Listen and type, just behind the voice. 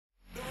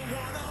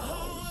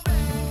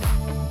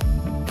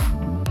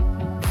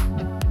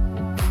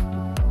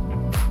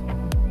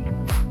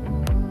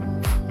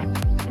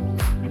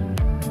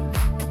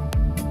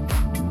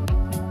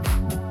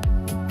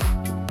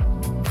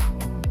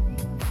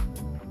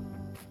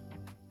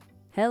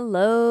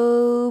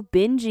Hello,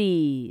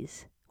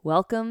 Bingies.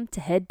 Welcome to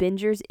Head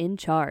Bingers in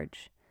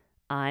Charge.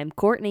 I'm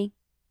Courtney.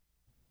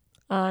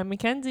 I'm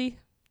Mackenzie.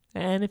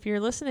 And if you're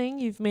listening,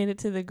 you've made it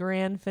to the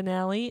grand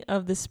finale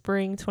of the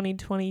spring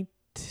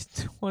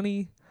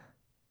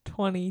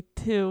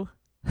 2022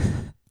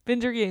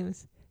 Binger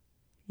Games.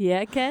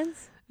 Yeah,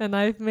 Kens? And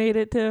I've made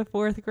it to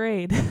 4th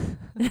grade.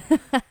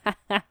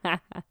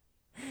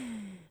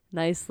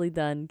 Nicely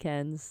done,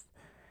 Kens.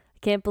 I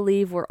can't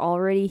believe we're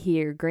already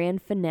here.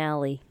 Grand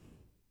finale.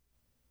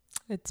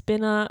 It's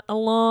been a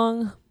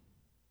long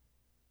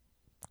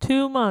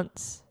 2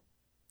 months.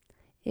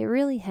 It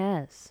really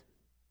has.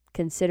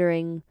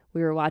 Considering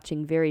we were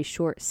watching very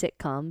short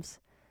sitcoms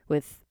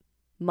with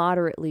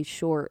moderately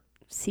short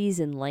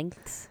season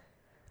lengths.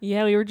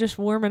 Yeah, we were just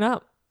warming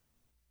up.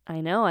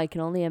 I know. I can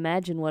only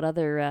imagine what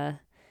other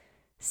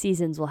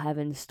seasons will have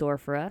in store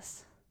for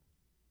us.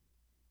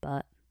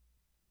 But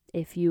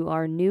if you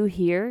are new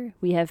here,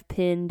 we have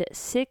pinned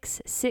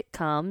 6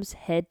 sitcoms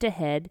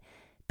head-to-head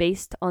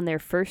based on their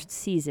first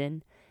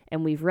season,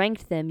 and we've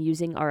ranked them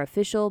using our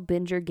official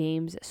Binger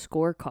Games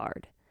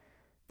scorecard.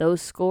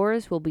 Those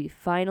scores will be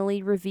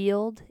finally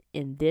revealed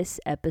in this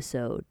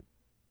episode.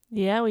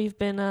 Yeah, we've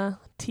been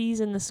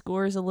teasing the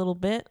scores a little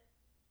bit.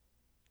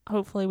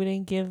 Hopefully we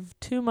didn't give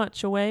too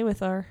much away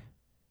with our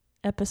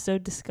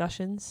episode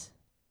discussions.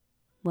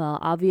 Well,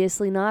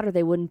 obviously not, or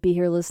they wouldn't be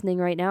here listening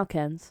right now,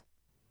 Kens.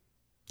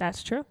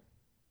 That's true.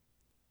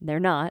 They're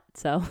not,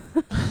 so.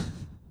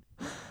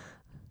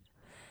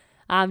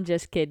 I'm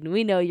just kidding.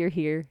 We know you're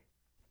here,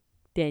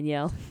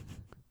 Danielle.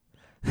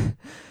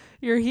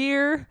 You're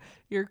here.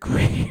 You're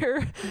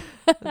queer.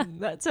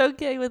 That's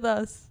okay with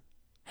us.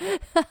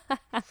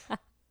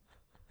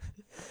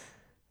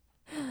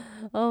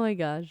 Oh my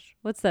gosh.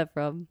 What's that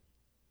from?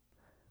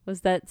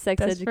 Was that Sex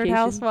Desperate Education?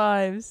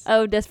 Housewives.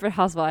 Oh, Desperate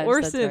Housewives.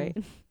 Orson. That's right.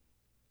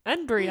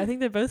 And Brie. I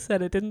think they both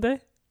said it, didn't they?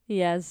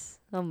 Yes.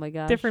 Oh my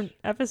gosh. Different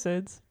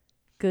episodes.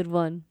 Good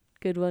one.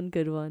 Good one.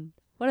 Good one.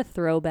 What a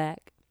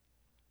throwback.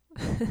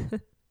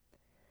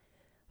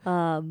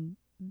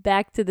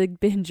 Back to the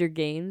Binger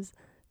Games.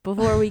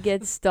 Before we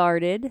get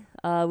started,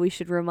 we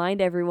should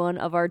remind everyone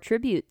of our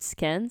tributes,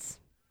 Kens.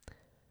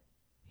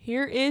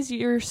 Here is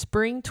your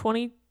spring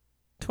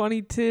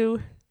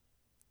 2022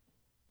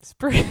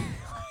 spring.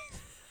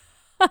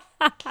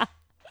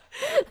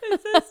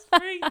 It says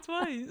spring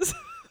twice.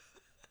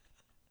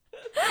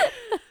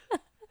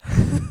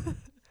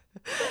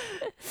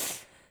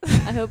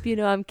 I hope you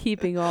know I'm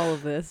keeping all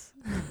of this.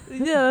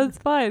 Yeah, that's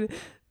fine.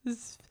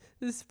 This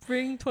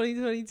spring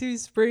 2022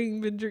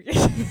 spring Binger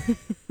Game.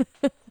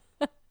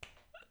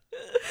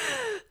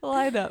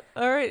 Line up.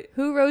 All right.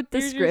 Who wrote the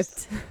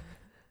script?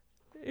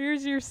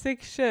 Here's your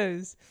 6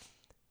 shows.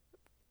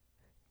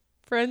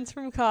 Friends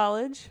from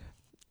College,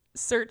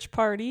 Search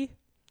Party,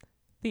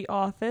 The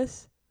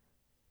Office,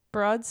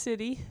 Broad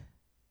City,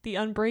 The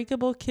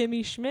Unbreakable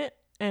Kimmy Schmidt,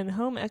 and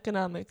Home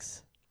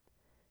Economics.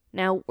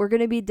 Now, we're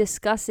going to be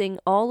discussing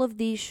all of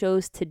these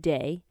shows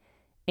today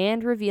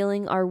and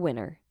revealing our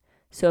winner.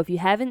 So if you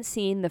haven't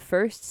seen the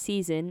first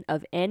season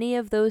of any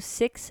of those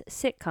 6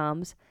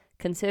 sitcoms,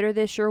 consider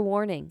this your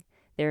warning.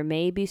 There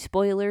may be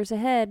spoilers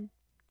ahead.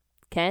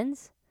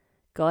 Kens,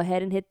 go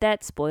ahead and hit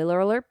that spoiler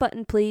alert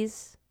button,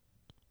 please.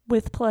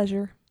 With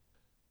pleasure.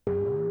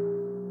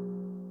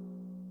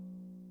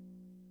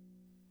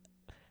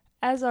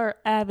 As our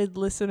avid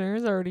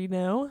listeners already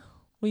know,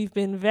 we've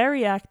been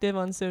very active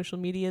on social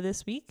media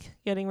this week,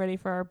 getting ready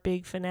for our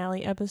big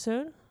finale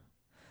episode.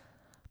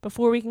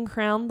 Before we can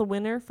crown the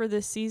winner for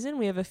this season,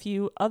 we have a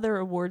few other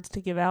awards to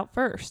give out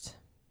first.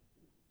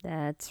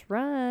 That's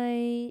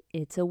right.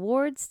 It's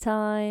awards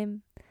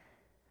time.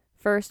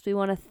 First, we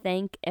want to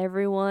thank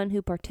everyone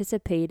who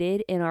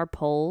participated in our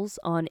polls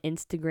on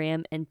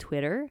Instagram and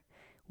Twitter.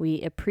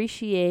 We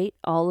appreciate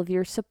all of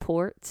your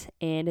support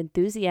and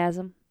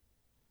enthusiasm.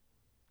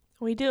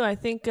 We do. I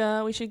think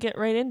we should get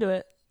right into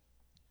it.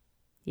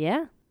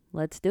 Yeah,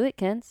 let's do it,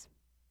 Kens.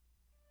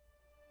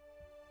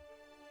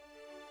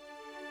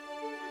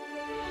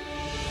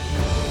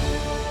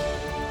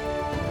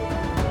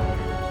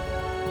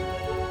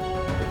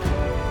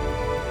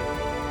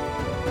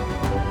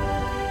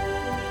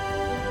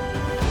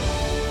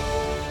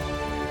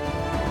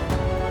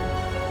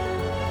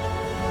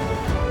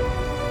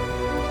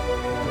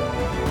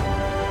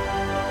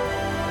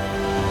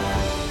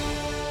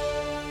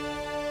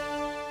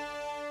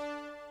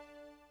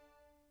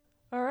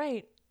 All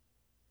right.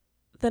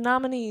 The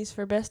nominees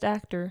for Best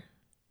Actor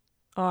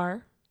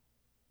are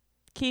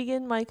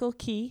Keegan-Michael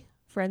Key,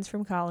 Friends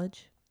from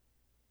College,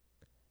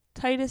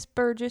 Titus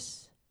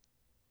Burgess,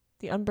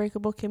 The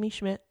Unbreakable Kimmy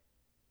Schmidt,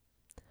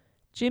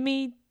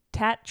 Jimmy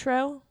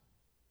Tatro,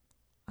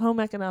 Home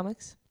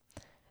Economics,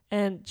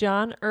 and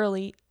John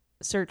Early,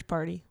 Search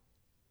Party.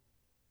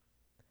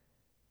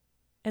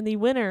 And the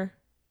winner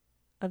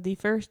of the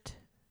first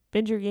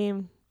Binger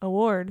Game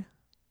Award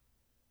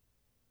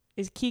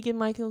is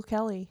Keegan-Michael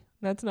Kelly.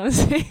 That's not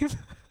his name.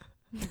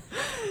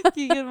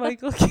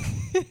 Keegan-Michael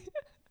Key.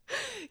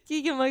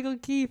 Keegan-Michael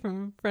Key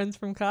from Friends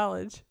from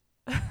College.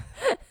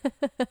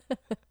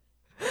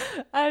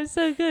 I'm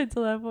so good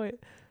till that point.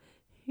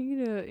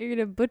 You're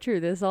gonna butcher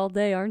this all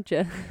day, aren't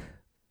you?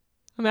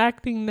 I'm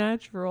acting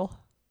natural.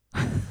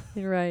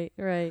 Right.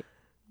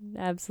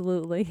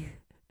 Absolutely.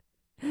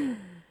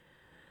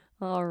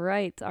 All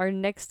right, our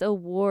next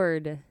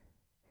award.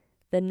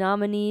 The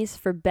nominees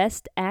for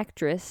Best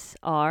Actress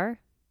are,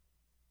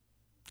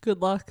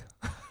 Good luck.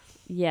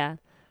 yeah,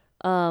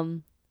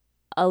 Aaliyah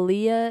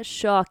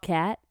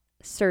Shawkat,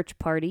 Search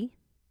Party,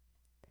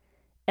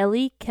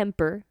 Ellie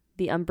Kemper,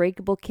 The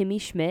Unbreakable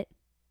Kimmy Schmidt,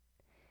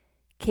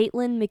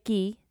 Caitlin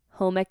McGee,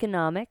 Home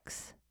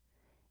Economics,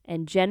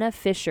 and Jenna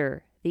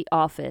Fisher, The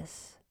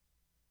Office.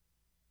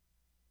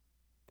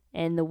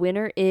 And the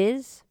winner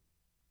is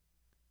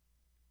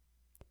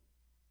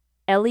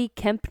Ellie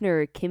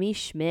Kempner, Kimmy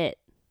Schmidt.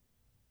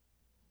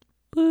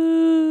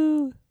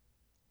 Boo.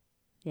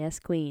 Yes,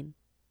 queen.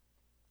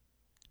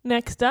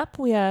 Next up,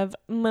 we have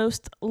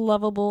Most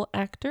Lovable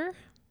Actor.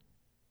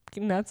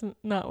 That's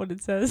not what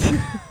it says.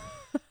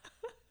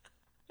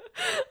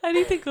 I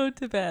need to go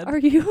to bed. Are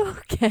you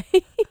okay?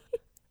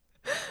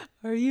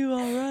 Are you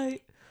all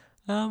right?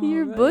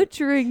 You're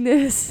butchering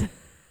this.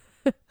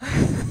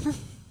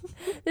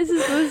 This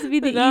is supposed to be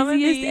the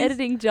easiest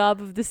editing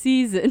job of the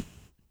season.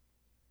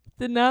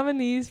 The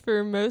nominees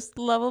for Most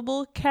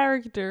Lovable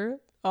Character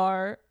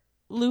are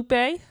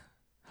Lupe,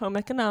 Home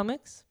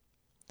Economics,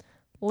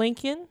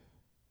 Lincoln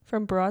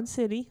from Broad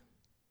City,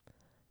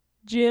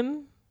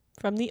 Jim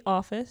from The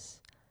Office,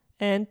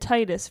 and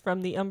Titus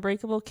from The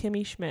Unbreakable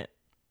Kimmy Schmidt.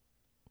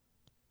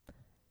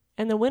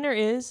 And the winner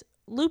is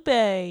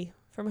Lupe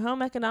from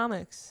Home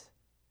Economics.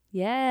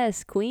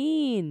 Yes,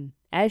 queen,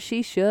 as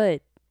she should.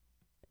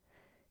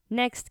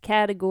 Next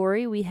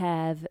category, we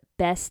have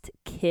Best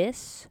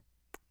Kiss.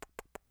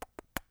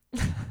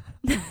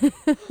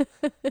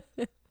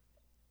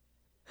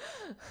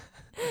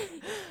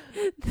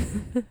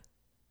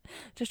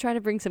 Just trying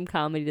to bring some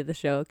comedy to the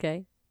show,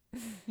 okay?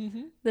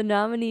 Mm-hmm. The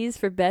nominees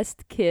for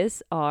Best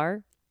Kiss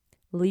are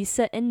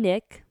Lisa and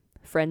Nick,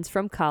 Friends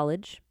from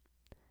College,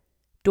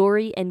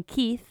 Dory and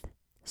Keith,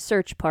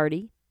 Search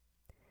Party,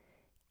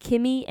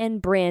 Kimmy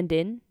and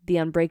Brandon, The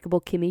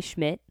Unbreakable Kimmy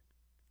Schmidt,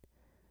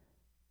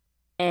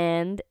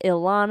 and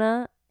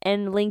Ilana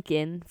and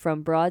Lincoln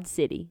from Broad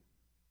City.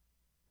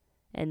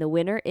 And the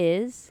winner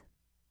is,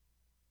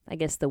 I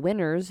guess the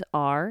winners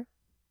are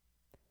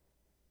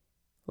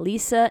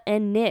Lisa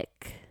and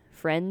Nick,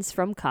 Friends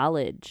from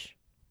College.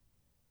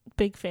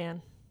 Big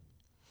fan.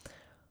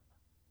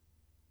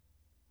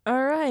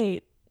 All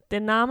right. The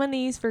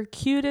nominees for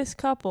Cutest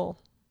Couple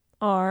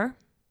are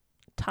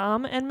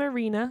Tom and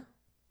Marina,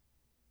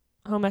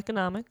 Home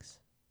Economics,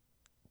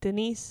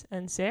 Denise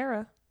and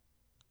Sarah,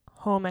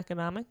 Home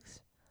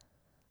Economics,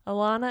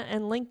 Alana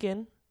and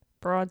Lincoln,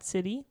 Broad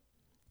City,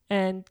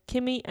 and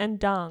Kimmy and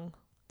Dong,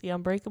 The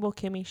Unbreakable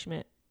Kimmy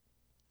Schmidt.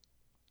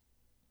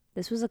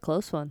 This was a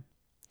close one.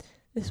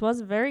 This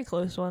was a very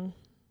close one.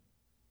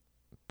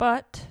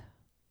 But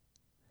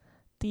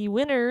the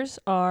winners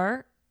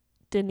are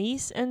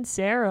Denise and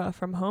Sarah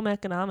from Home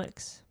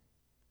Economics.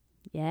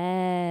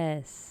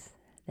 Yes.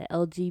 The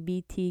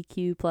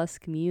LGBTQ plus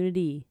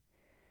community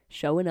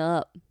showing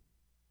up.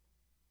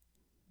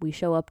 We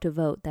show up to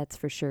vote, that's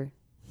for sure.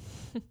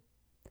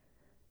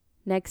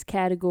 Next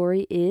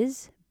category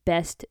is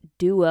Best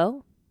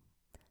Duo.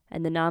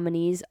 And the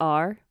nominees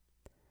are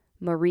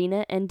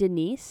Marina and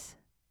Denise,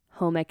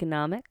 Home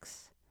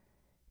Economics,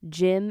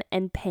 Jim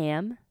and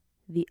Pam,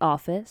 The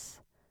Office,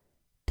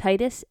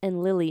 Titus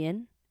and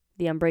Lillian,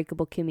 The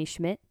Unbreakable Kimmy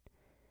Schmidt,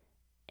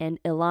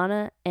 and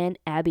Ilana and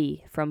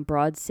Abby from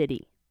Broad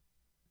City.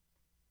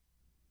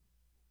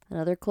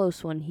 Another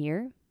close one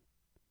here,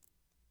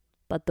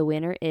 but the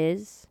winner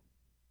is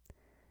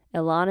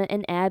Ilana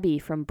and Abby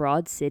from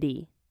Broad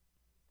City.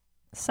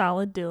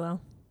 Solid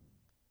duo.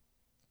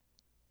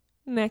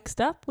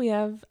 Next up, we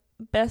have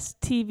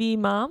Best TV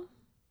Mom.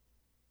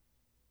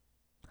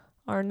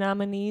 Our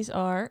nominees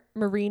are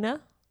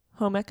Marina,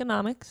 Home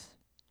Economics,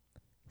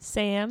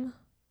 Sam,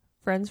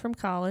 Friends from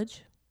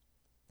College,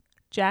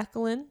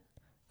 Jacqueline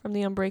from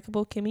The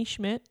Unbreakable Kimmy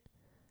Schmidt,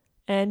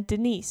 and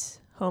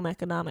Denise, Home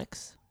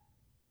Economics.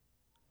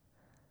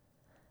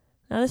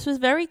 Now, this was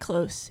very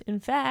close. In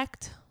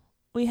fact,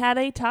 we had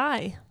a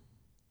tie.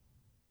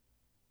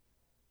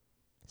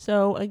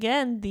 So,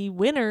 again, the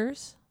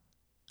winners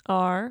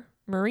are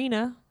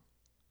Marina,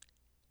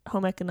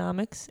 Home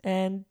Economics,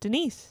 and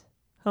Denise,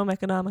 Home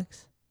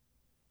Economics.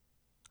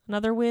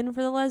 Another win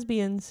for the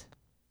lesbians.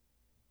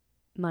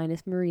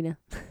 Minus Marina.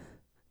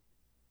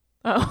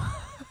 Oh.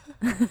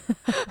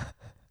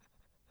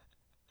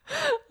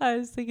 I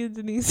was thinking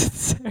Denise and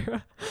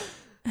Sarah.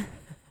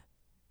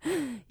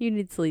 You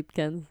need sleep,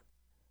 Kens.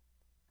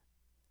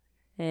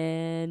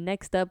 And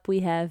next up, we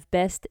have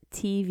Best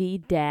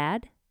TV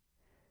Dad.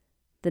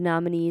 The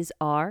nominees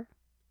are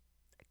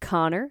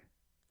Connor,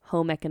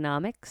 Home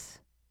Economics,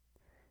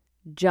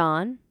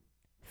 John,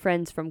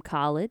 Friends from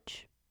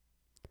College,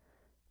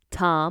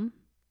 Tom,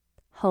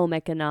 Home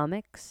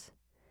Economics,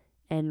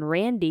 and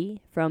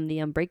Randy from The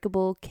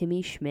Unbreakable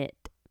Kimmy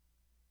Schmidt.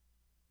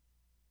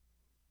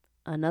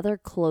 Another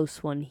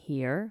close one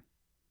here,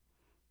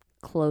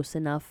 close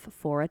enough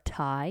for a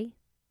tie.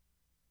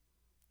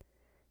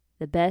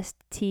 The best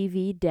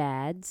TV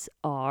dads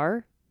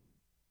are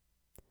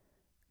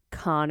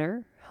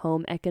Connor,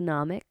 Home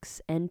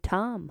Economics, and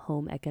Tom,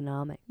 Home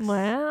Economics.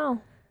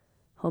 Wow.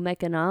 Home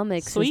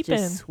Economics is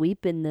just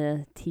sweeping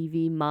the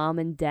TV mom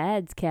and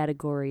dad's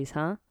categories,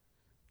 huh?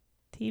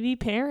 TV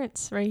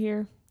parents right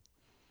here.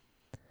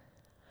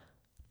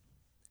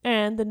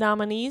 And the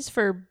nominees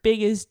for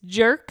Biggest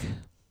Jerk,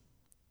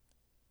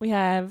 we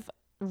have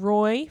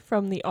Roy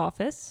from The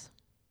Office,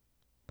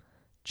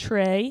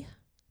 Trey,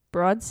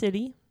 Broad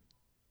City,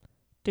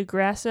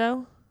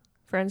 DeGrasso,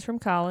 Friends from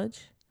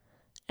College,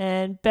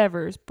 and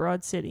Bevers,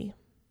 Broad City.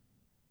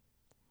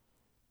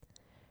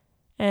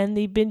 And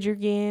the Binger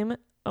Game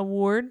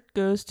award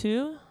goes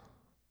to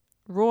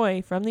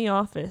Roy from The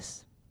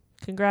Office.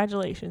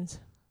 Congratulations.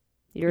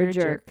 You're a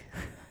jerk.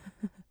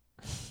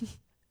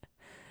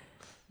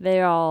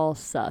 They all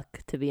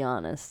suck, to be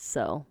honest,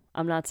 so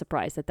I'm not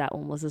surprised that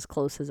one was as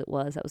close as it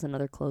was. That was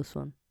another close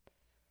one.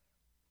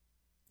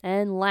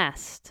 And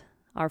last,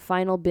 our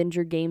final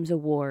Binger Games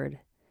award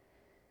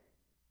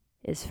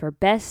is for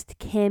Best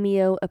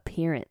Cameo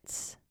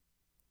Appearance.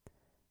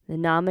 The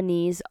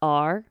nominees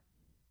are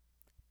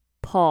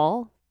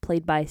Paul,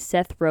 played by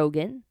Seth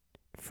Rogen,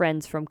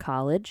 Friends from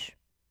College.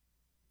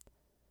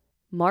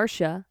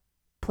 Marcia,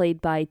 played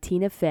by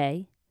Tina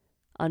Fey,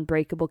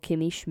 Unbreakable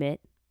Kimmy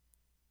Schmidt.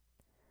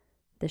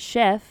 The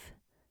Chef,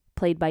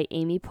 played by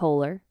Amy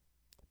Poehler,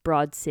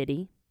 Broad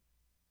City.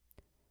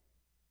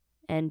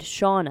 And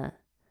Shauna,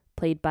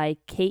 played by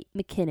Kate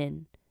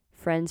McKinnon,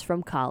 Friends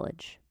from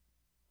College.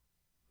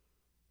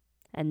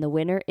 And the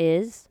winner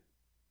is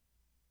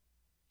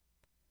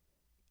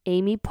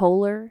Amy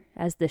Poehler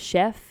as the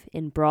chef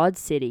in Broad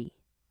City.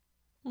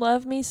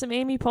 Love me some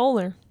Amy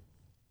Poehler.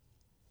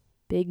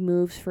 Big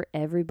moves for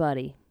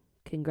everybody.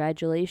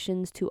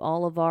 Congratulations to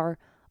all of our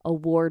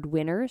award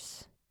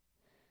winners.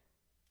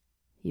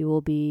 You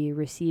will be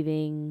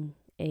receiving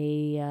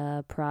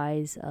a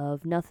prize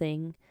of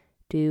nothing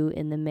due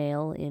in the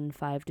mail in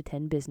 5 to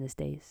 10 business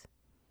days.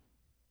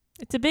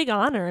 It's a big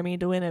honor,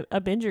 to win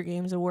a Binger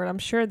Games award. I'm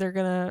sure they're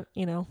going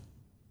to,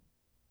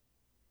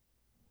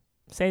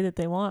 say that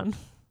they won.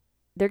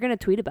 They're going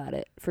to tweet about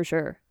it, for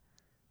sure.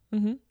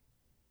 Mm-hmm.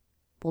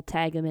 We'll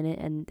tag them in it,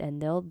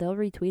 and they'll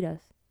retweet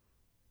us.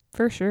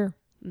 For sure.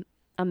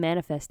 I'm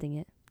manifesting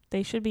it.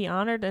 They should be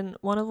honored, and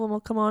one of them will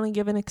come on and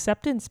give an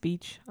acceptance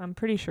speech, I'm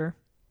pretty sure.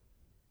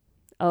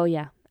 Oh,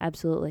 yeah,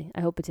 absolutely. I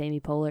hope it's Amy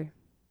Poehler.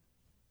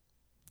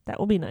 That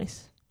will be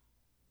nice.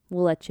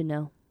 We'll let you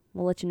know.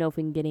 We'll let you know if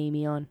we can get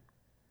Amy on.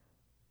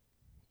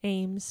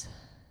 Ames.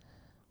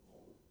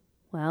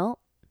 Well,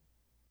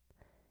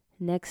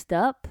 next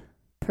up,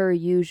 per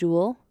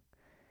usual,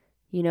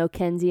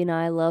 Kenzie and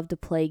I love to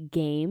play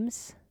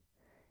games.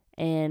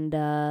 And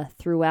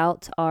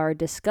throughout our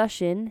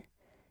discussion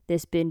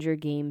this Binger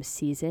Games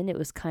season, it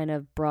was kind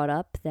of brought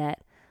up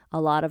that a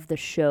lot of the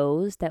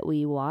shows that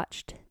we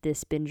watched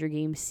this Binger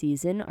Games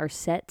season are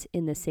set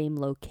in the same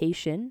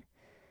location.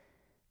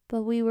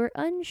 But we were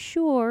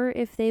unsure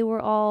if they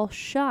were all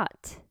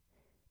shot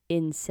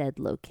in said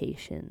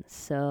location.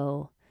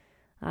 So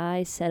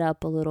I set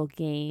up a little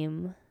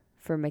game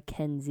for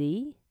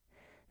Mackenzie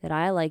that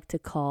I like to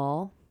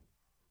call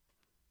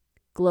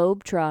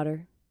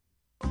Globetrotter.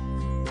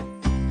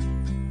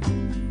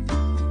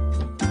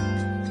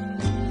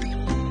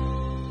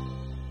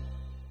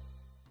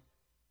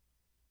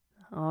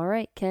 All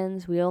right,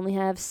 Kens, we only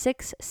have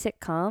 6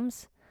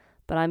 sitcoms,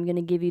 but I'm going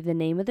to give you the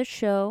name of the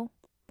show,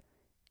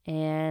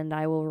 and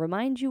I will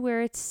remind you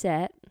where it's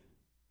set,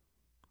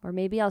 or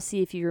maybe I'll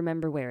see if you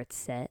remember where it's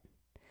set,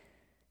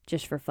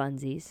 just for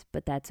funsies,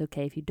 but that's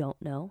okay if you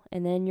don't know.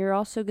 And then you're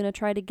also going to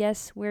try to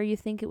guess where you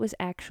think it was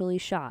actually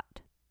shot.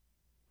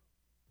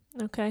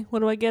 Okay, what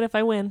do I get if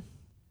I win?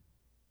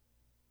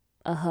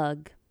 A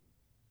hug.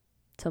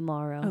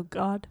 Tomorrow. Oh,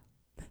 God.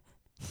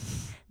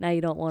 Now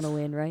you don't want to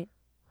win, right?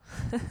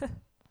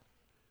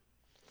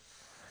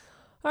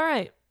 All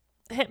right.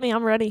 Hit me.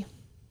 I'm ready.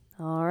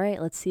 All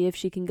right. Let's see if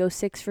she can go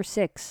 6 for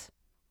 6.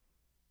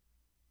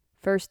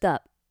 First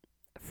up,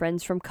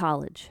 Friends from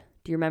College.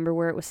 Do you remember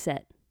where it was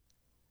set?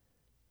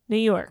 New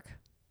York.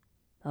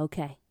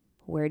 Okay.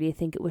 Where do you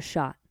think it was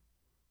shot?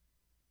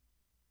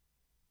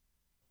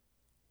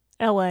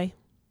 L.A.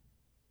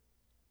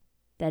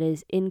 That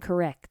is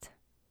incorrect.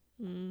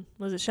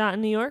 Was it shot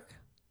in New York?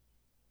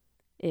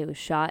 It was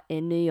shot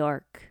in New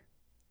York.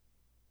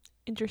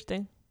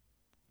 Interesting.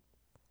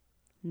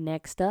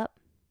 Next up,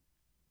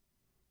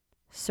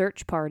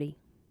 Search Party.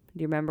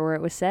 Do you remember where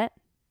it was set?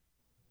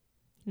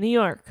 New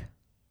York.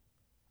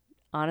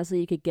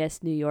 Honestly, you could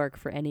guess New York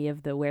for any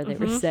of the where they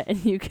were set,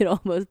 and you could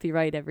almost be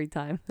right every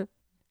time.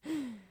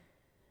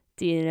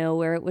 Do you know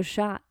where it was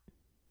shot?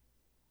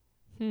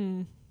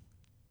 New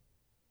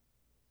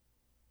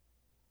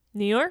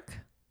York?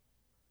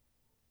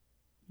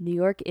 New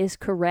York is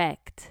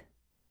correct.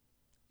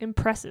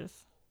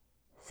 Impressive.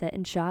 Set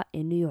and shot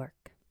in New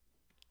York.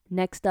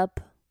 Next up,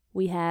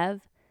 we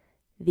have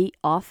The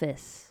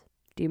Office.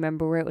 Do you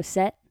remember where it was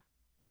set?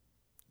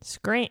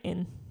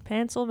 Scranton,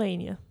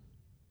 Pennsylvania.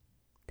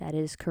 That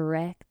is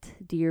correct.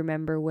 Do you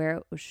remember where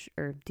it was,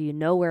 or do you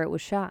know where it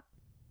was shot?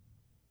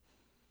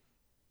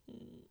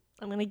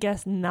 I'm going to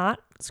guess not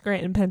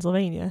Scranton,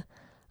 Pennsylvania.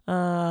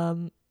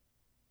 L.A.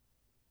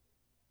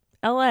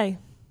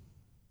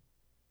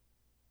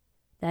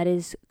 That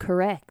is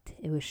correct.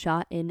 It was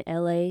shot in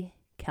L.A.,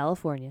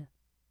 California.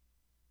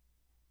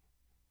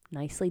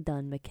 Nicely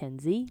done,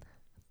 Mackenzie.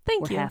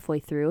 Thank We're you. halfway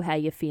through. How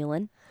you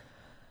feeling?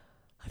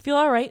 I feel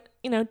all right.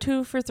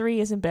 2 for 3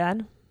 isn't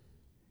bad.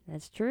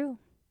 That's true.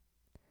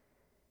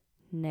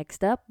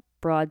 Next up,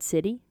 Broad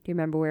City. Do you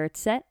remember where it's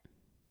set?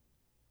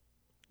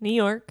 New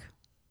York.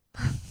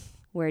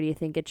 Where do you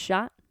think it's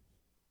shot?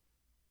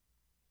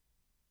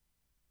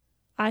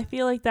 I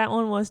feel like that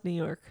one was New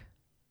York.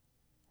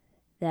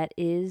 That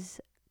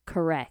is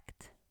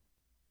correct.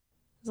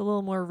 It's a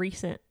little more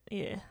recent.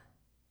 Yeah.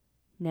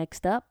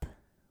 Next up,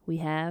 we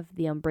have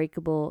The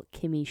Unbreakable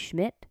Kimmy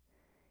Schmidt.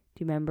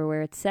 Do you remember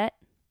where it's set?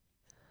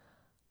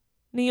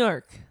 New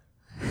York.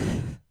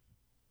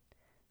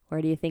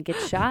 Where do you think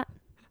it's shot?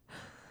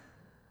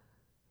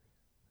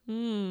 I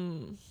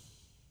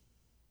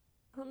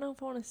don't know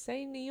if I want to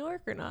say New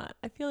York or not.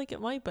 I feel like it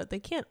might, but they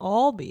can't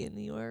all be in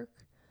New York.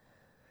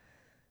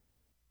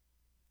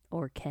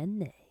 Or can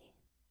they?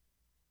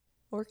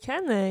 Or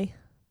can they?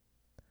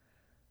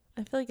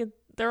 I feel like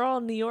they're all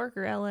New York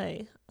or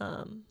L.A.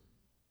 I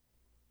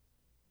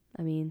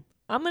mean,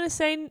 I'm going to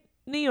say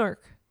New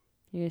York.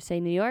 you're going to say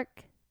New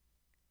York?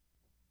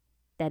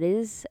 That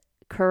is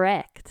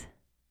correct.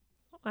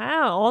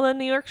 Wow, all the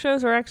New York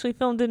shows are actually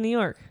filmed in New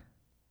York.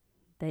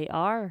 They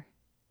are.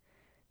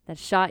 That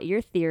shot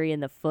your theory in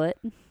the foot.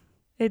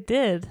 It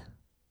did.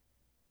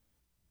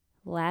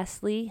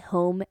 Lastly,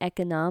 Home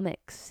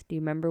Economics. Do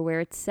you remember where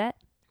it's set?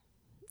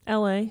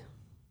 L.A.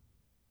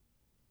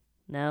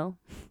 No?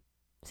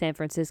 San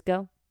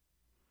Francisco?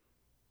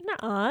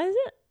 Nuh-uh, is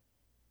it?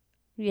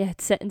 Yeah,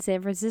 it's set in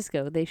San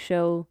Francisco. They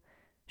show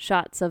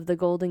shots of the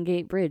Golden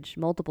Gate Bridge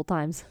multiple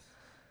times.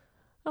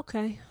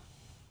 Okay.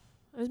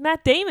 It was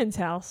Matt Damon's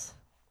house.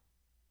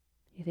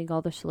 You think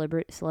all the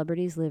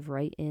celebrities live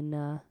right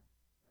in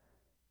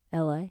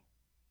L.A.?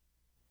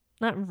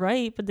 Not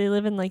right, but they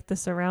live in like the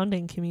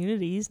surrounding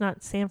communities,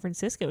 not San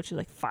Francisco, which is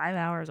like 5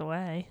 hours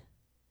away.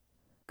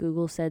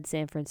 Google said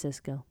San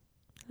Francisco.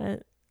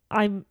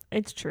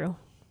 It's true.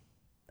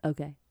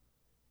 Okay.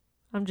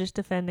 I'm just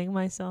defending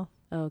myself.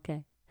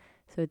 Okay.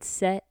 So it's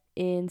set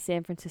in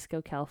San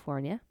Francisco,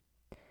 California.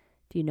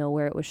 Do you know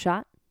where it was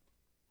shot?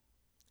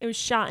 It was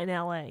shot in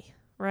L.A.,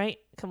 right?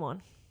 Come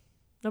on.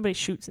 Nobody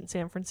shoots in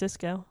San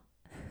Francisco.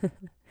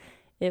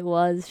 It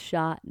was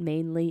shot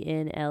mainly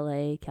in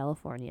L.A.,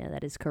 California.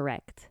 That is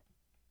correct.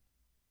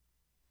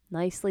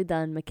 Nicely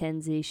done,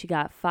 Mackenzie. She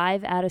got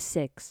 5 out of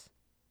 6.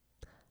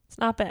 It's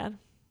not bad.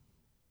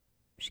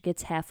 She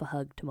gets half a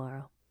hug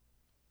tomorrow.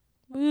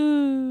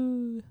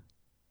 Woo.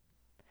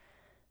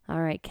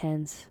 All right,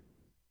 Kens.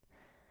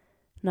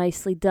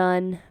 Nicely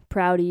done.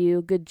 Proud of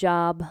you. Good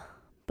job.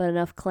 But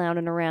enough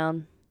clowning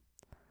around.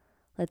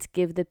 Let's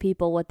give the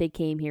people what they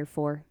came here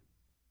for.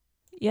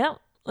 Yep.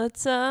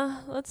 Let's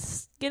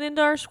get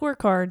into our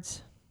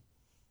scorecards.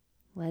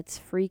 Let's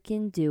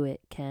freaking do it,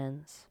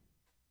 Kens.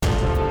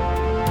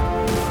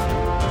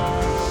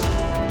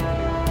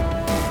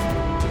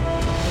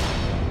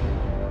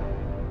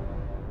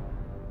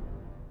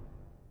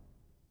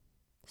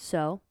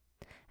 So,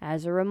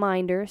 as a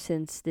reminder,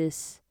 since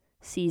this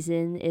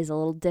season is a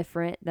little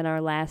different than our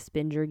last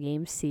Binger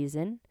Games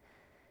season,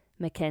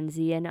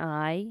 Mackenzie and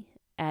I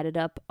added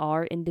up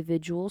our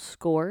individual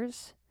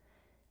scores,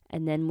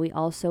 and then we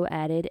also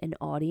added an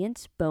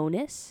audience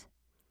bonus.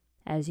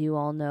 As you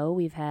all know,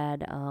 we've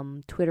had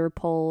Twitter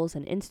polls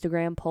and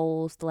Instagram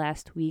polls the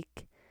last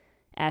week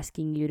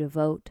asking you to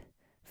vote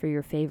for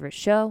your favorite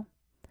show.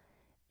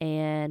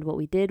 And what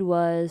we did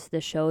was the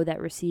show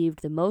that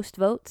received the most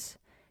votes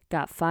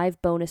got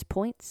 5 bonus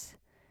points.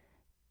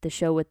 The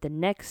show with the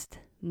next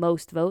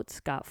most votes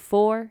got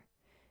 4,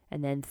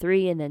 and then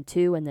 3, and then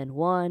 2, and then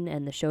 1.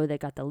 And the show that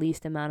got the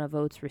least amount of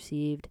votes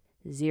received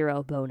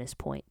 0 bonus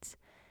points.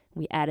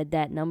 We added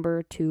that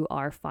number to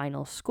our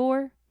final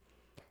score,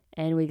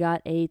 and we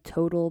got a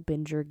total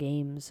Binger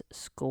Games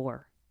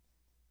score.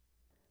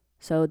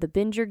 So the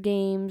Binger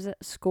Games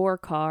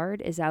scorecard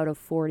is out of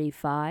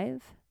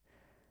 45.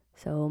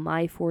 So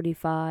my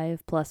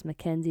 45 plus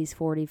Mackenzie's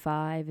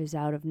 45 is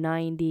out of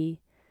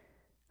 90,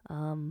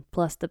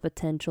 plus the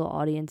potential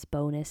audience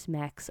bonus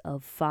max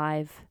of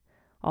 5.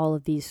 All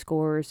of these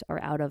scores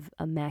are out of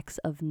a max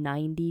of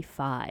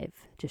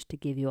 95, just to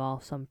give you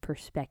all some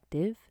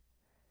perspective.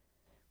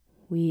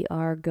 We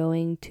are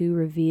going to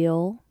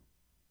reveal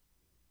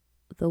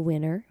the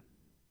winner,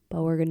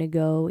 but we're going to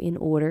go in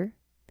order,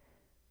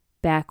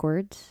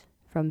 backwards,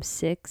 from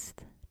 6th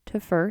to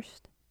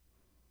 1st.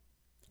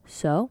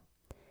 So,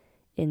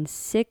 in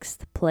 6th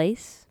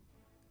place,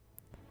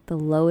 the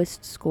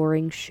lowest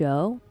scoring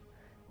show,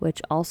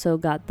 which also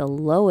got the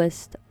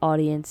lowest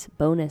audience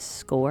bonus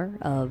score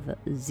of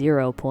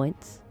 0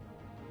 points,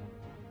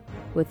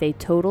 with a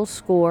total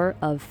score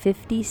of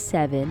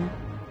 57,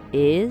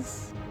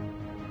 is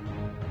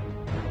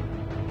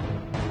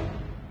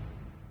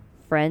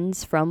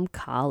Friends from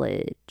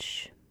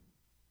College.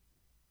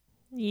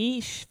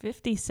 Yeesh,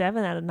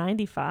 57 out of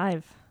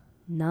 95.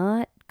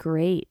 Not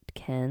great,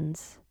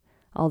 Kens.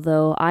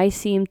 Although I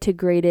seem to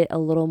grade it a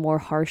little more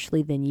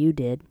harshly than you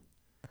did.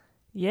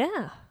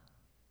 Yeah,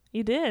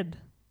 you did.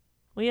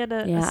 We had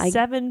a Yeah,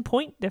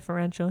 7-point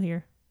differential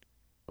here.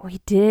 We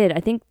did.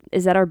 I think,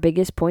 is that our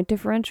biggest point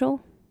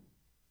differential?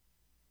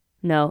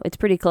 No, it's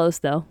pretty close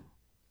though.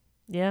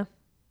 Yeah.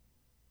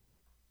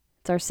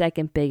 It's our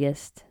second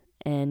biggest.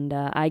 And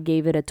I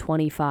gave it a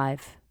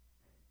 25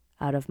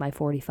 out of my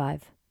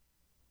 45.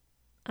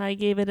 I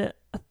gave it a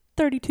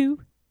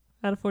 32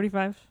 out of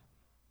 45.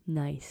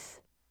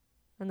 Nice.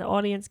 And the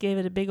audience gave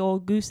it a big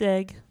old goose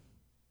egg.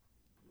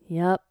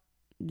 Yep.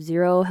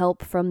 0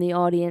 help from the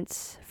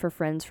audience for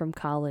Friends from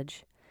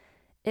College.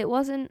 It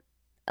wasn't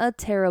a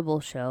terrible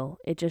show.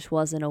 It just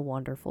wasn't a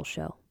wonderful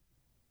show.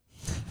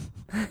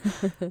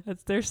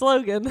 That's their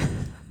slogan.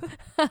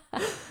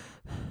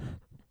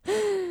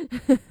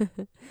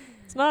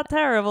 It's not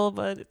terrible,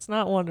 but it's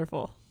not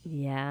wonderful.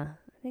 Yeah.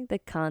 I think the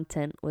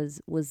content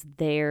was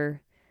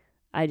there.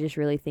 I just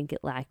really think it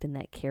lacked in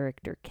that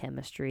character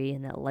chemistry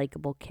and that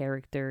likable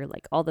character,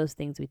 like all those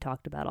things we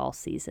talked about all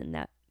season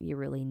that you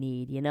really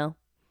need, you know?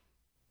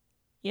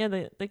 Yeah,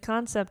 the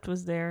concept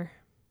was there,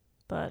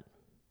 but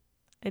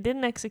it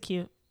didn't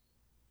execute.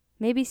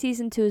 Maybe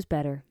season 2 is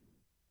better.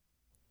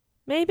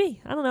 Maybe.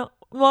 I don't know.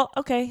 Well,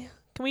 okay.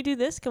 Can we do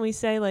this? Can we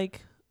say,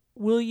 like,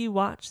 will you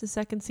watch the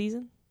second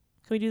season?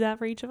 Can we do that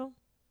for each of them?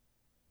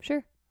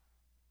 Sure.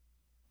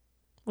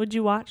 Would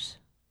you watch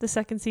the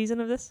second season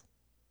of this?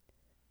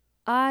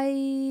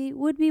 I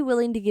would be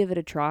willing to give it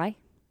a try.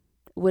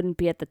 It wouldn't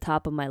be at the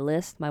top of my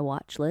list, my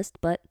watch list,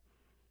 but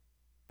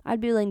I'd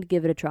be willing to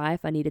give it a try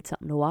if I needed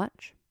something to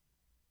watch.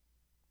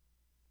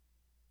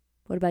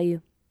 What about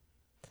you?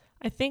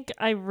 I think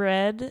I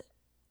read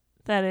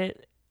that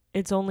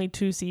it's only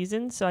 2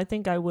 seasons, so I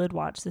think I would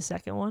watch the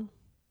second one.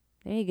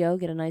 There you go.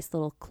 Get a nice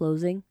little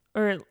closing.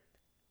 Or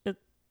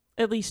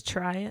at least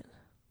try it.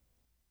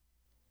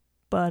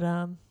 But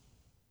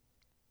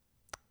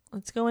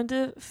let's go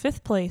into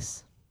 5th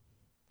place.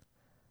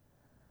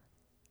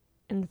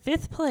 In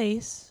 5th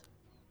place,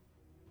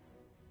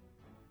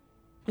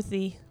 with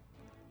the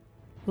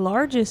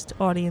largest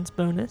audience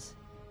bonus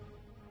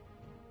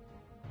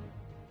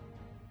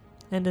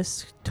and a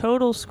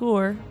total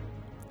score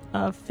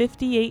of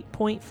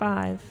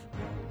 58.5.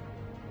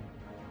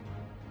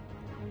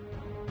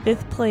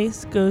 5th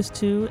place goes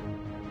to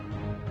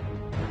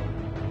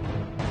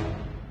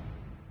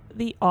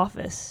The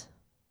Office.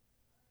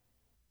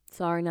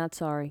 Sorry, not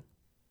sorry.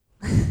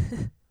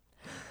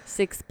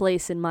 6th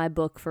place in my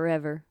book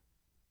forever.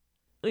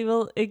 We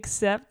will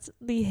accept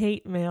the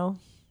hate mail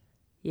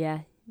Yeah,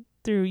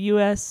 through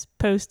U.S.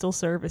 Postal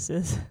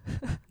Services.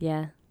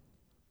 yeah.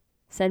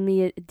 Send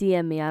me a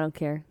DM me, I don't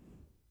care.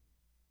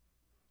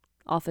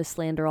 Office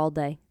slander all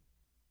day.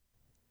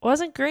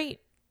 Wasn't great.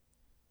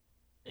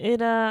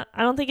 I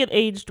don't think it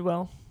aged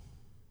well.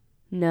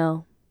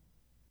 No.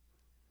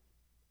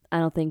 I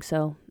don't think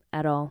so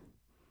at all.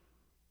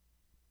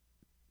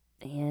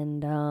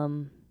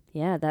 And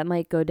yeah, that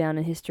might go down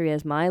in history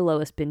as my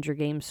lowest Binger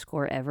Games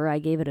score ever. I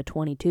gave it a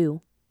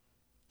 22.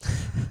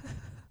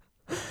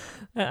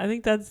 I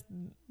think that's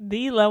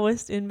the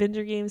lowest in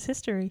Binger Games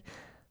history.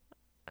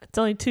 It's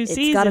only 2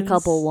 seasons. It's got a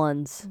couple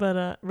ones.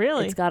 But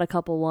really? It's got a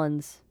couple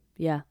ones.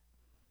 Yeah.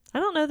 I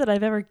don't know that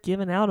I've ever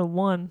given out a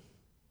 1.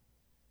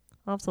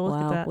 I'll have to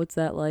look at that. What's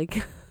that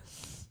like?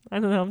 I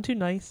don't know. I'm too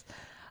nice.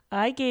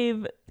 I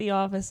gave The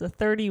Office a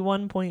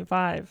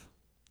 31.5.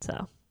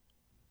 So.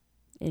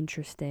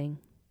 Interesting.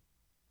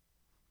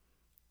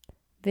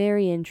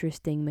 Very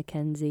interesting,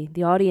 Mackenzie.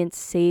 The audience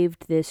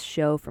saved this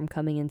show from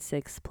coming in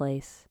 6th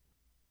place.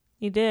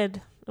 You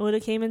did. It would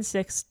have came in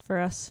 6th for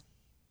us.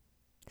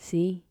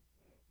 See?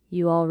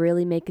 You all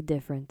really make a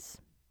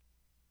difference.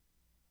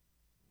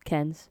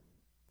 Kens,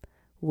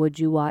 would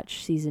you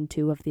watch season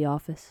 2 of The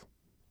Office?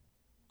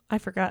 I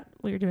forgot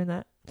we were doing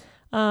that.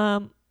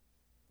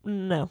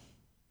 No.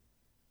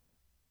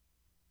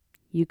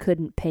 You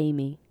couldn't pay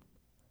me.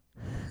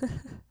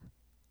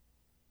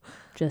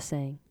 Just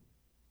saying.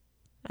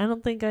 I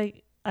don't think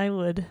I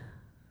would.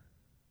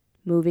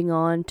 Moving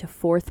on to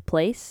 4th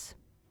place.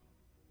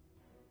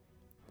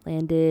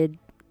 Landed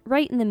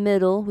right in the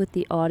middle with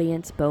the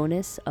audience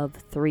bonus of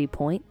 3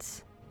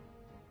 points.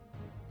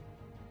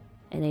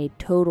 And a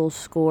total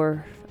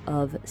score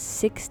of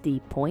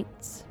 60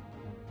 points.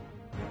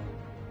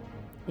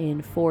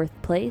 In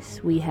 4th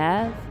place, we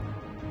have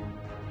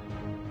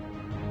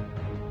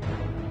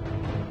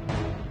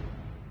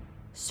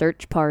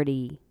Search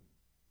Party.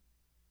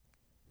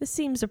 This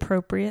seems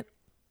appropriate.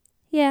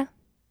 Yeah,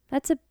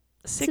 that's a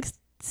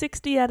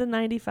 60 out of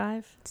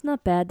 95. It's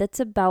not bad. That's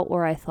about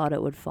where I thought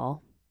it would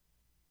fall.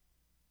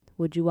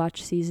 Would you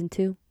watch season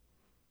 2?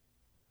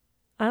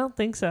 I don't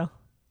think so.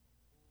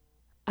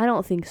 I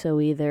don't think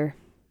so either.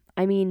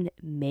 I mean,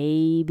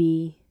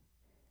 maybe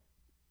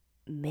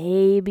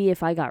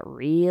if I got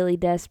really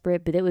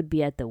desperate, but it would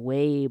be at the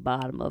way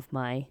bottom of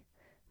my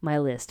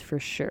list for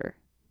sure.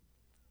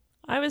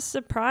 I was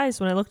surprised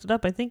when I looked it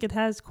up. I think it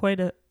has quite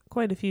a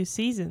few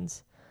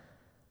seasons.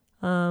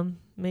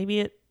 Maybe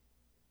it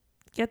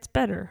gets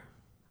better.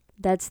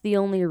 That's the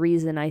only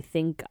reason I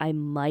think I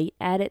might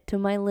add it to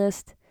my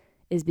list,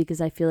 is because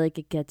I feel like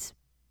it gets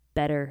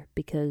better,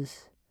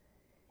 because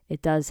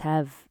it does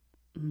have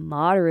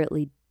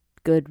moderately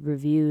good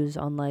reviews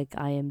on like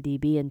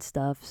IMDb and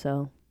stuff,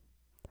 so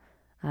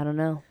I don't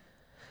know.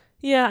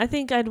 Yeah, I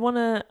think I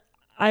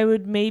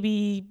would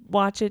maybe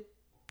watch it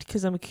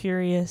because I'm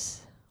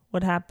curious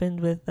what happened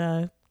with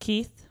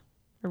Keith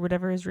or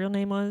whatever his real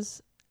name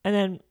was. And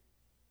then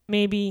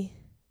maybe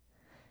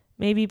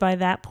by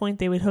that point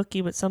they would hook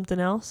you with something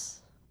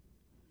else.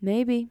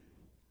 Maybe.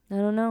 I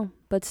don't know.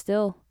 But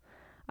still,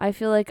 I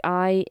feel like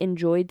I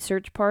enjoyed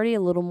Search Party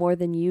a little more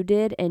than you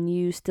did, and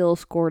you still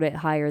scored it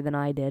higher than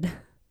I did.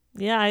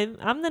 Yeah,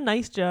 I'm the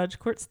nice judge.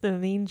 Court's the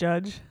mean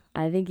judge.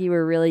 I think you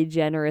were really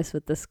generous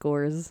with the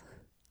scores.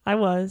 I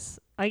was.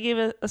 I gave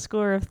it a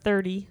score of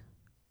 30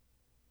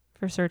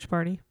 for Search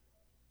Party.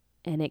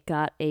 And it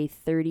got a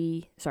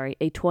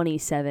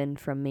 27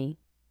 from me.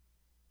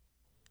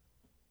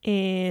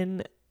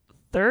 In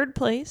third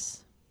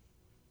place,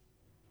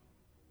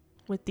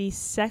 with the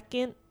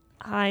second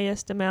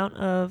highest amount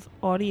of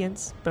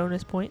audience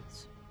bonus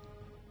points,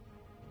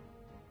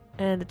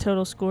 and a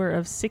total score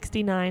of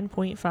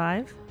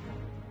 69.5.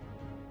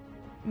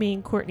 Me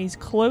and Courtney's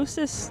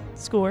closest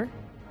score.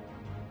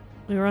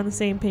 We were on the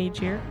same page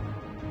here.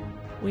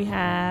 We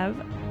have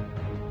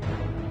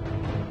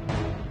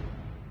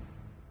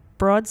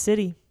Broad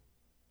City.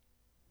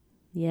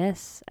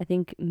 Yes, I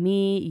think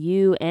me,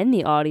 you, and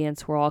the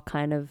audience were all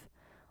kind of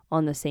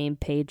on the same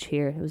page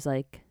here. It was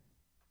like,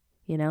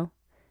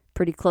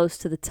 pretty close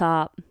to the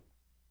top.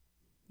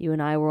 You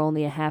and I were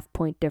only a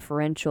half-point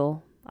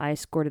differential. I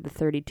scored at a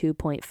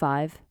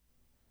 32.5.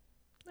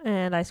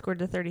 And I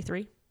scored a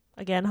 33.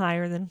 Again,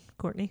 higher than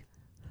Courtney.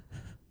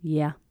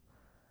 Yeah.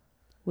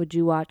 Would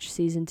you watch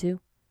season 2?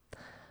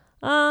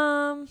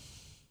 I'd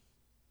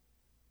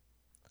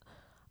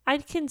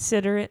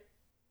consider it.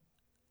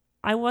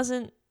 I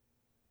wasn't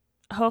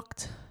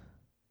hooked,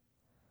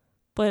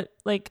 but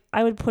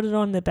I would put it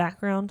on the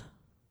background.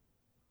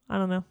 I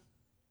don't know.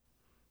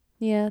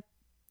 Yeah,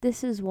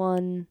 this is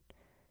one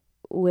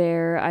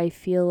where I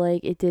feel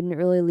like it didn't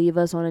really leave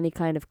us on any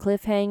kind of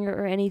cliffhanger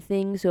or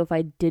anything, so if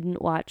I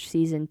didn't watch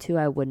season 2,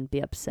 I wouldn't be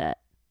upset.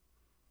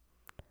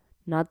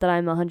 Not that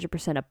I'm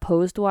 100%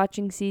 opposed to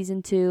watching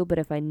season 2, but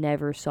if I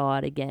never saw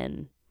it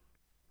again,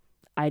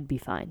 I'd be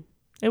fine.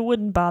 It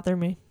wouldn't bother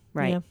me.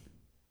 Right. Yeah.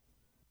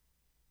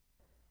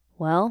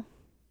 Well,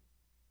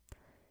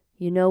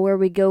 you know where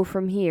we go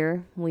from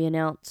here. We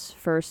announce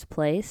first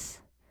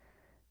place,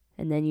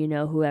 and then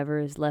whoever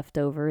is left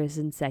over is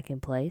in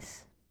second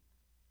place.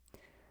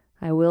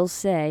 I will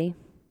say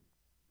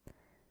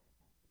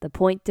the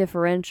point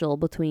differential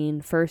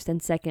between first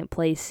and second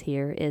place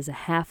here is a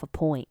half a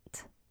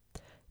point.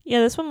 Yeah,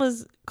 this one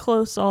was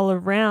close all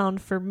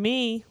around. For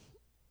me,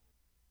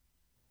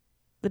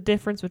 the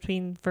difference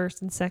between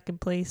first and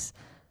second place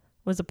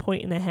was 1.5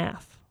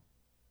 points.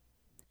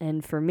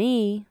 And for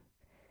me,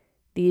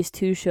 these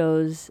two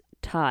shows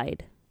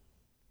tied.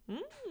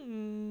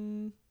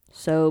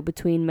 So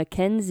between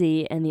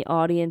Mackenzie and the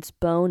audience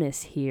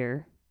bonus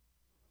here,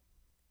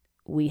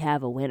 we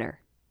have a winner.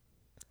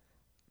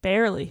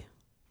 Barely.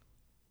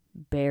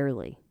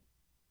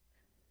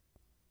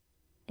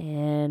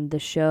 And the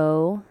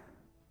show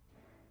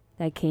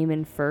that came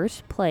in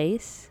first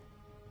place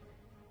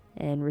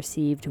and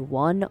received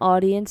 1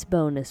 audience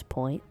bonus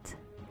point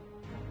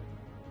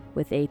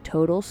with a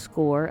total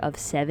score of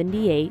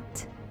 78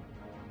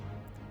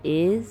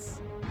 is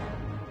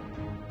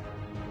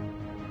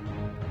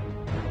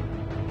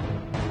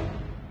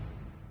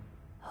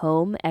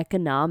Home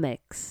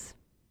Economics.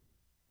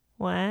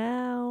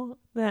 Wow.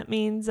 That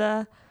means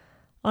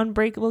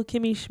Unbreakable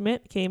Kimmy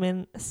Schmidt came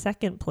in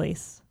second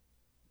place.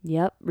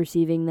 Yep,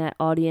 receiving that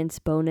audience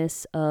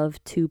bonus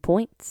of 2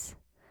 points.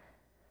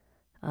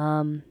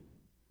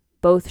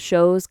 Both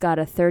shows got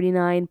a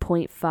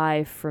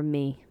 39.5 from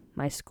me.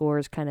 My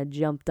scores kind of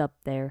jumped up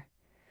there.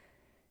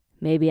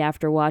 Maybe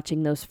after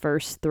watching those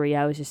first 3,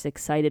 I was just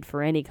excited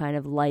for any kind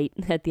of light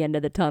at the end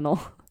of the tunnel.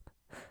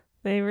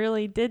 They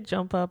really did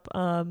jump up.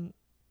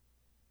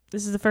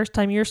 This is the first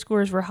time your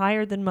scores were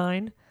higher than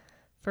mine.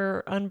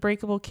 For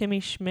Unbreakable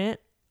Kimmy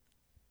Schmidt,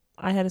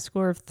 I had a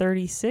score of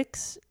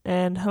 36,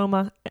 and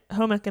Home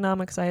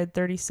Economics, I had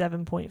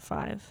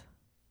 37.5.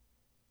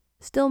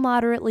 Still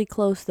moderately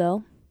close,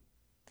 though.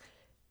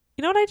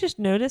 You know what I just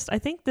noticed? I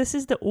think this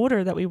is the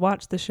order that we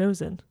watched the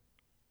shows in.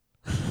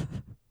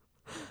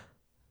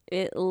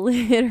 It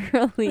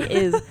literally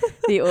is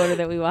the order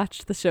that we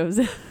watched the shows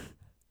in.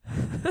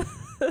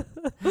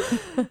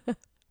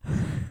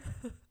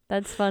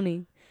 That's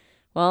funny.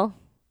 Well,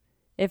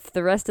 if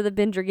the rest of the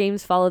Binger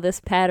games follow this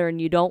pattern,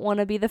 you don't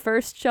want to be the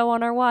first show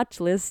on our watch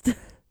list.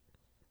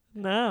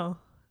 No.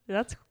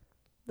 That's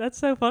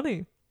so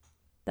funny.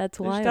 That's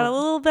It wild. just got a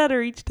little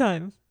better each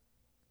time.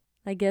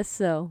 I guess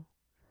so.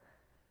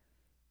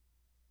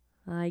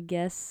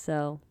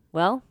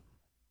 Well,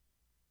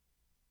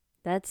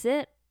 That's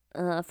it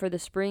for the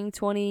spring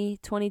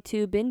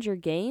 2022 Binger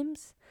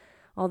Games.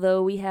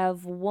 Although we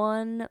have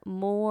one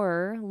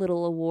more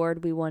little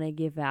award we want to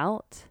give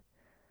out.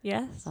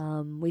 Yes.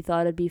 We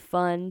thought it'd be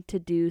fun to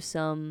do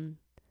some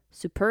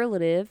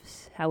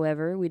superlatives.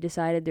 However, we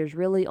decided there's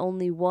really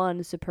only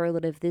one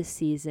superlative this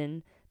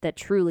season that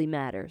truly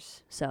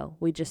matters. So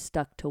we just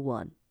stuck to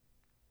one.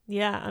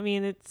 Yeah, I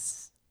mean,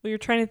 we were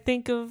trying to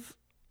think of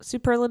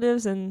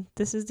superlatives, and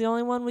this is the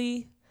only one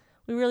we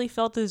really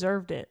felt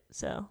deserved it.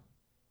 So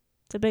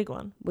it's a big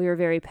one. We were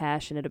very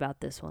passionate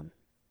about this one.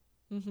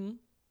 Mm-hmm.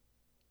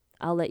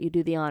 I'll let you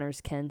do the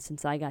honors, Ken,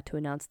 since I got to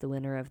announce the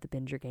winner of the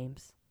Binger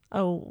Games.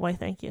 Oh, why,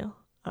 thank you.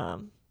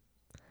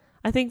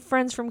 I think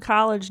friends from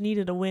college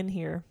needed a win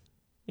here,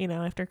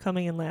 after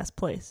coming in last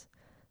place.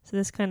 So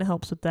this kind of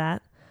helps with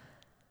that.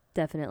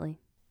 Definitely.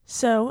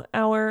 So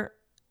our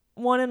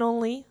one and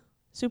only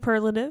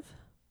superlative,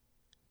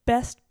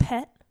 best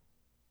pet,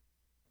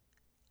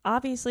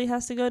 obviously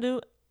has to go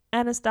to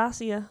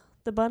Anastasia,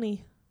 the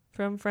bunny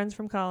from Friends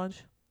from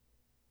College.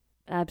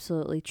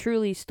 Absolutely.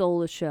 Truly stole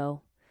the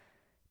show.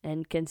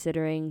 And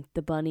considering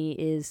the bunny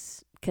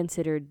is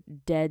considered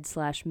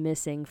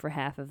dead/missing for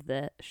half of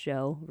the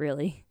show,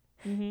 really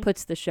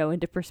puts the show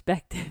into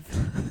perspective.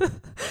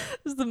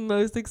 This is the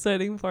most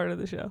exciting part of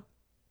the show.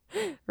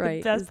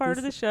 Right. The best part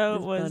of the show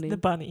was the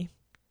bunny.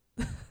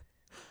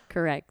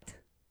 Correct.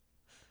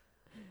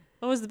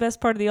 What was the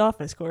best part of The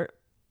Office, Court?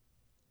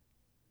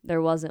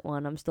 There wasn't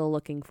one. I'm still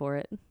looking for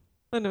it.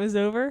 When it was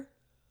over?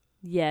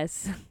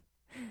 Yes.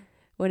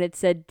 When it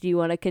said, do you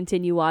want to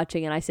continue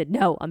watching? And I said,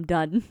 no, I'm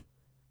done.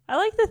 I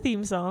like the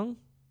theme song.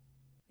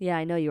 Yeah,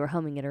 I know you were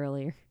humming it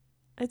earlier.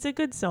 It's a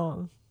good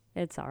song.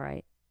 It's all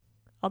right.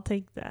 I'll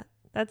take that.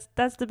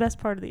 That's the best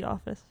part of The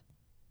Office.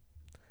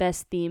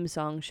 Best theme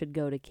song should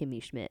go to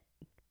Kimmy Schmidt.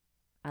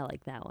 I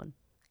like that one.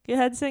 Go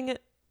ahead, sing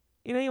it.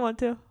 You know you want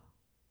to.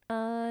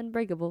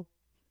 Unbreakable.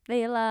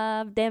 They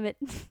alive. Damn it.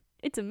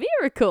 It's a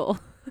miracle.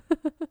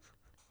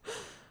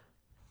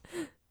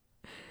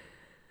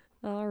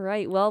 All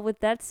right. Well, with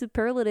that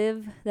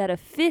superlative, that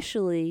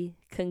officially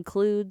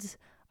concludes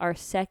our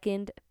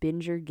second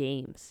Binger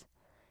Games.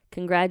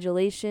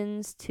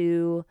 Congratulations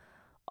to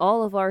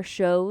all of our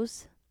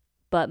shows,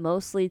 but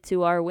mostly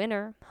to our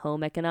winner,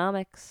 Home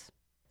Economics.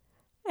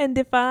 And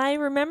if I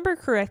remember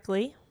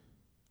correctly,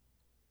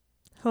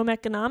 Home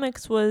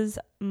Economics was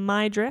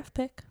my draft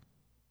pick.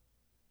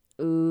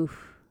 Ooh.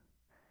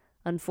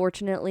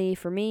 Unfortunately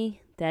for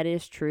me, that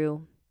is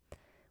true,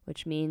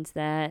 which means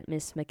that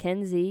Miss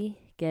Mackenzie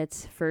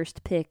gets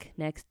first pick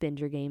next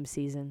Binger Game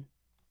season.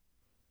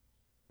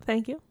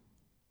 Thank you.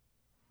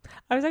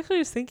 I was actually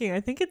just thinking, I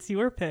think it's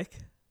your pick.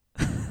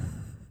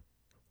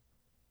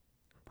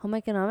 Home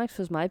Economics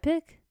was my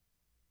pick?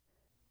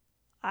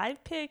 I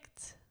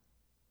picked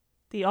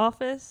The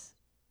Office,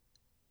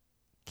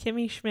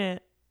 Kimmy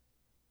Schmidt.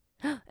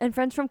 And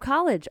Friends from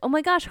College. Oh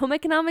my gosh, Home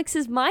Economics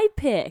is my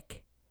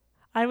pick.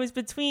 I was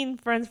between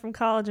Friends from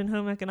College and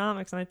Home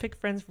Economics, and I picked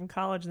Friends from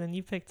College, and then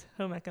you picked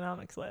Home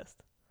Economics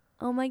last.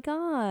 Oh my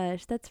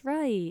gosh, that's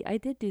right. I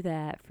did do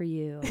that for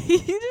you.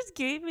 You just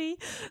gave me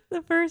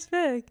the first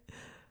pick.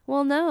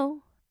 Well,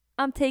 no.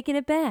 I'm taking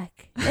it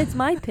back. It's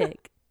my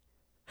pick.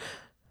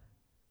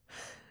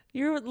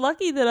 You're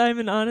lucky that I'm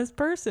an honest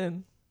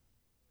person.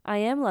 I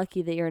am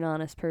lucky that you're an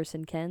honest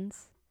person,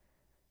 Kens.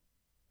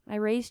 I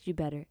raised you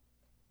better.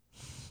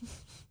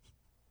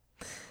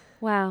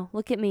 Wow,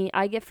 look at me.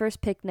 I get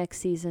first pick next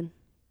season.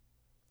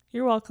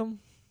 You're welcome.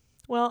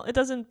 Well, it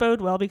doesn't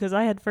bode well because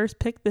I had first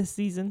pick this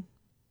season.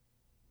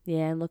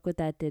 Yeah, and look what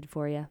that did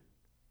for you.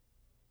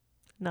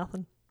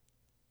 Nothing.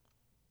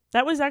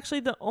 That was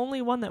actually the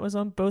only one that was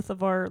on both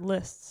of our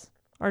lists,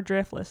 our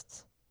draft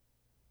lists.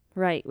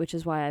 Right, which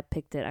is why I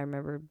picked it. I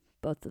remember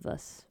both of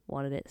us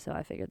wanted it, so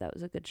I figured that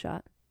was a good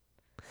shot.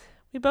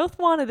 We both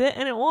wanted it,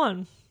 and it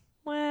won.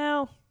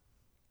 Well.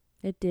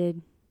 It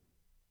did.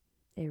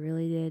 It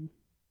really did.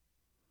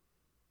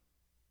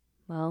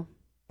 Well,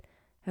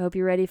 I hope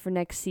you're ready for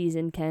next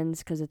season, Kens,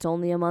 because it's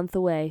only a month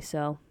away,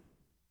 so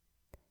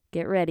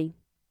get ready.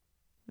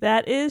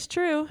 That is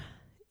true.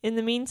 In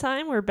the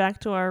meantime, we're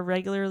back to our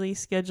regularly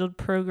scheduled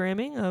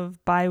programming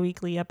of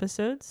bi-weekly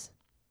episodes.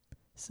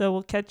 So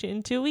we'll catch you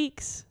in 2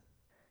 weeks.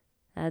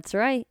 That's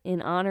right.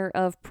 In honor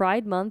of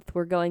Pride Month,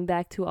 we're going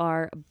back to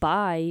our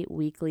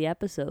bi-weekly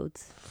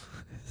episodes.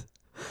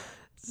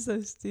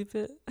 So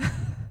stupid.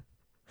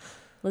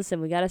 Listen,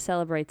 we got to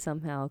celebrate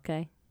somehow,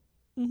 okay?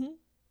 Mm-hmm.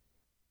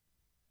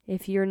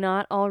 If you're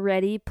not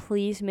already,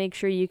 please make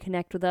sure you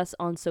connect with us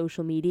on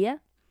social media.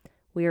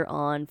 We are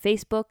on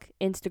Facebook,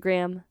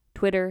 Instagram,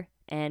 Twitter,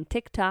 and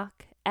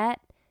TikTok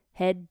at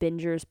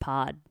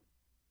HeadBingersPod.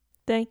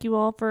 Thank you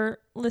all for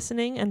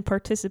listening and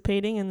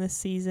participating in this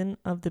season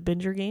of the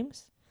Binger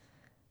Games.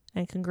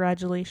 And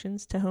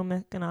congratulations to Home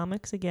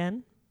Economics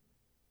again,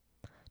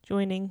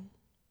 joining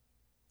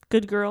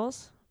good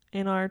girls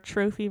in our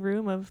trophy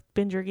room of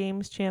Binger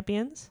Games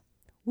champions.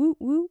 Woo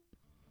woo.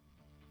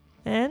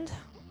 And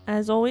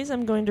as always,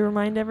 I'm going to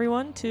remind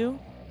everyone to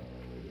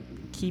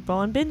keep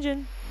on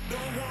binging.